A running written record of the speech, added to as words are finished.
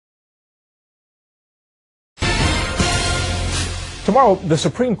Tomorrow, the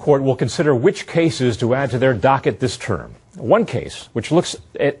Supreme Court will consider which cases to add to their docket this term. One case, which looks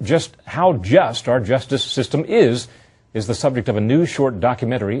at just how just our justice system is the subject of a new short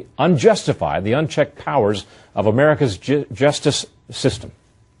documentary, Unjustified, the Unchecked Powers of America's Justice System.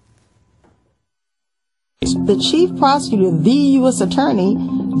 The chief prosecutor, the U.S. attorney,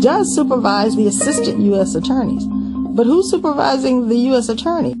 does supervise the assistant U.S. attorneys. But who's supervising the U.S.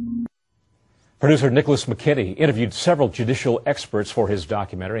 attorney? Producer Nicholas McKinney interviewed several judicial experts for his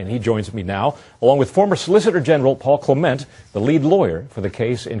documentary, and he joins me now, along with former Solicitor General Paul Clement, the lead lawyer for the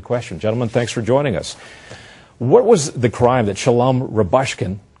case in question. Gentlemen, thanks for joining us. What was the crime that Sholom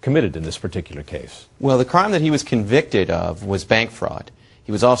Rubashkin committed in this particular case? Well, the crime that he was convicted of was bank fraud.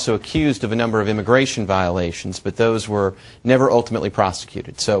 He was also accused of a number of immigration violations, but those were never ultimately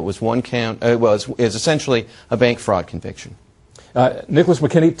prosecuted. So it was one count, it was essentially a bank fraud conviction. Nicholas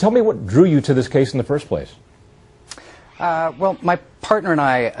McKinney, tell me what drew you to this case in the first place. Well, my partner and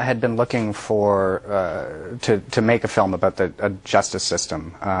I had been looking for to make a film about the justice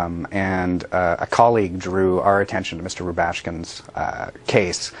system, and a colleague drew our attention to Mr. Rubashkin's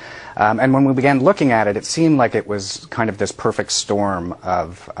case. And when we began looking at it, it seemed like it was kind of this perfect storm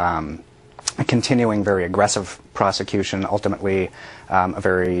of a continuing very aggressive prosecution, ultimately a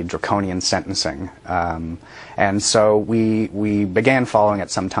very draconian sentencing. And so we began following it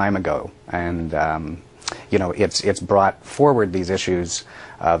some time ago, and you know, it's brought forward these issues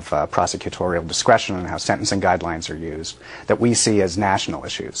of prosecutorial discretion and how sentencing guidelines are used that we see as national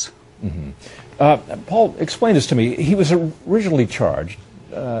issues. Mm-hmm. Paul, explain this to me. He was originally charged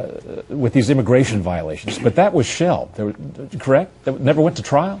with these immigration violations, but that was shelved, correct? That never went to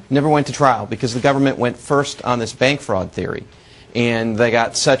trial? Never went to trial because the government went first on this bank fraud theory, and they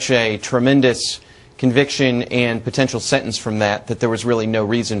got such a tremendous conviction and potential sentence from that there was really no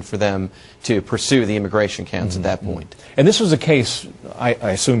reason for them to pursue the immigration counts at that point. And this was a case, I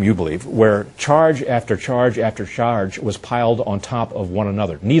assume you believe, where charge after charge after charge was piled on top of one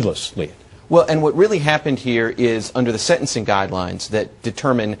another, needlessly. Well, and what really happened here is under the sentencing guidelines that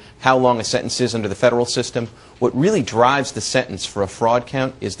determine how long a sentence is under the federal system, what really drives the sentence for a fraud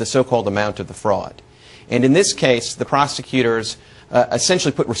count is the so-called amount of the fraud. And in this case, the prosecutors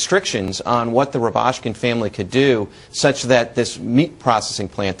essentially put restrictions on what the Rubashkin family could do such that this meat processing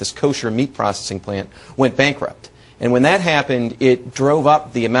plant, this kosher meat processing plant, went bankrupt. And when that happened, it drove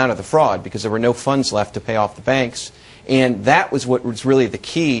up the amount of the fraud because there were no funds left to pay off the banks. And that was what was really the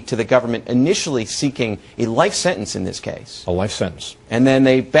key to the government initially seeking a life sentence in this case. A life sentence. And then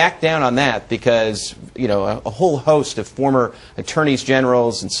they backed down on that because, you know, a whole host of former attorneys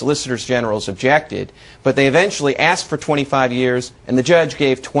generals and solicitors generals objected. But they eventually asked for 25 years, and the judge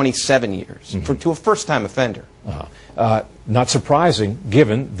gave 27 years to a first-time offender. Not surprising,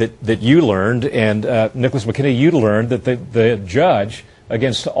 given that you learned, and Nicholas McKinney, you learned that the judge,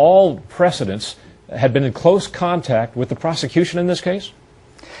 against all precedents, had been in close contact with the prosecution in this case?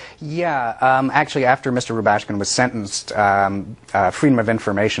 Yeah, actually after Mr. Rubashkin was sentenced, Freedom of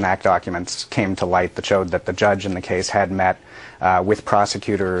Information Act documents came to light that showed that the judge in the case had met with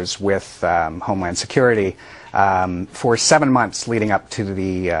prosecutors, with Homeland Security, for 7 months leading up to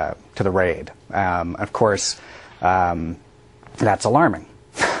the raid. Of course, that's alarming.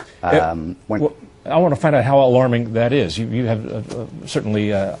 I want to find out how alarming that is. You have certainly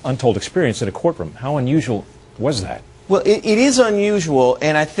untold experience in a courtroom. How unusual was that? Well, it is unusual,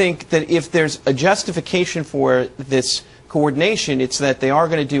 and I think that if there's a justification for this coordination, it's that they are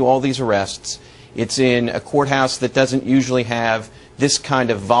going to do all these arrests. It's in a courthouse that doesn't usually have this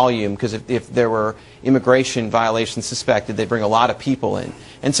kind of volume, because if there were immigration violations suspected, they'd bring a lot of people in.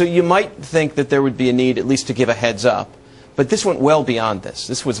 And so you might think that there would be a need at least to give a heads up. But this went well beyond this.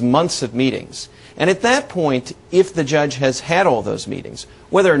 This was months of meetings. And at that point, if the judge has had all those meetings,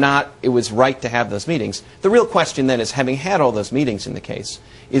 whether or not it was right to have those meetings, the real question then is, having had all those meetings in the case,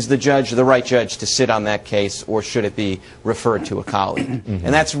 is the judge the right judge to sit on that case, or should it be referred to a colleague?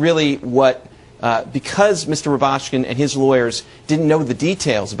 And that's really what, because Mr. Rubashkin and his lawyers didn't know the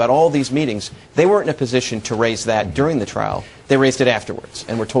details about all these meetings, they weren't in a position to raise that during the trial. They raised it afterwards,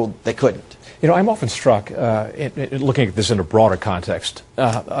 and were told they couldn't. You know, I'm often struck, looking at this in a broader context,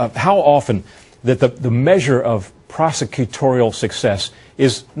 how often that the measure of prosecutorial success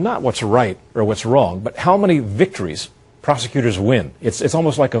is not what's right or what's wrong, but how many victories prosecutors win. It's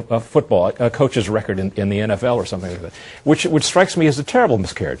almost like a football, a coach's record in the NFL or something like that, which strikes me as a terrible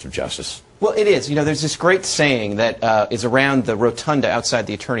miscarriage of justice. Well, it is. You know, there's this great saying that is around the rotunda outside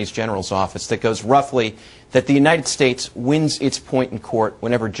the Attorney General's office that goes roughly that the United States wins its point in court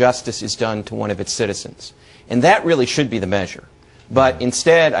whenever justice is done to one of its citizens. And that really should be the measure. But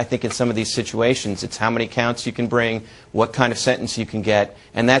instead, I think in some of these situations, it's how many counts you can bring, what kind of sentence you can get,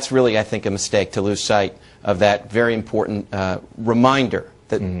 and that's really, I think, a mistake to lose sight of that very important reminder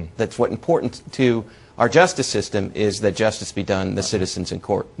that that's what important to our justice system is that justice be done, the citizens in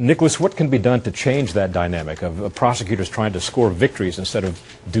court. Nicholas, what can be done to change that dynamic of prosecutors trying to score victories instead of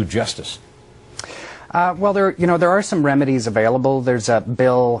do justice? Well, there are some remedies available. There's a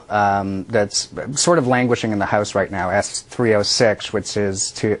bill that's sort of languishing in the House right now, S-306, which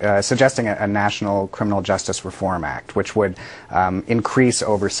is suggesting a National Criminal Justice Reform Act, which would increase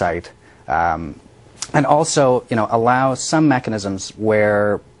oversight and also, allow some mechanisms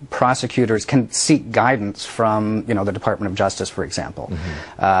where prosecutors can seek guidance from, the Department of Justice, for example.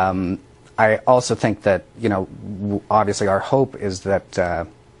 I also think that, obviously our hope is that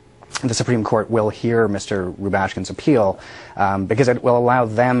the Supreme Court will hear Mr. Rubashkin's appeal because it will allow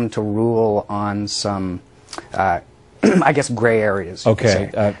them to rule on some, I guess, gray areas.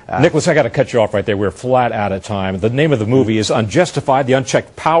 Okay. Nicholas, I got to cut you off right there. We're flat out of time. The name of the movie is Unjustified, The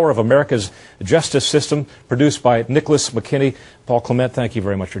Unchecked Power of America's Justice System, produced by Nicholas McKinney. Paul Clement, thank you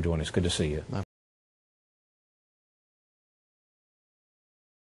very much for joining us. Good to see you.